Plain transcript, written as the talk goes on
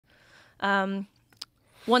1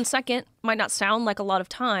 second might not sound like a lot of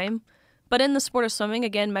time, but in the sport of swimming,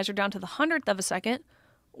 again, measured down to the 100th of a second,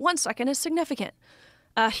 1 second is significant.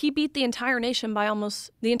 He beat the entire nation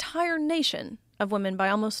of women by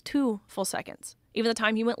almost 2 full seconds. Even the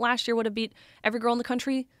time he went last year would have beat every girl in the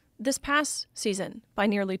country this past season by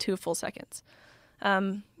nearly 2 full seconds,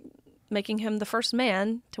 making him the first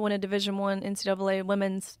man to win a Division I NCAA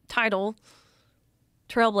women's title,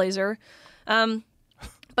 trailblazer.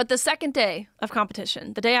 But the second day of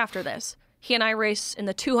competition, the day after this, he and I race in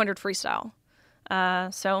the 200 freestyle.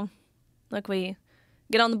 So, look, we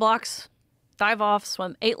get on the blocks, dive off,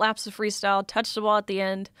 swim 8 laps of freestyle, touch the ball at the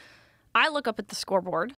end. I look up at the scoreboard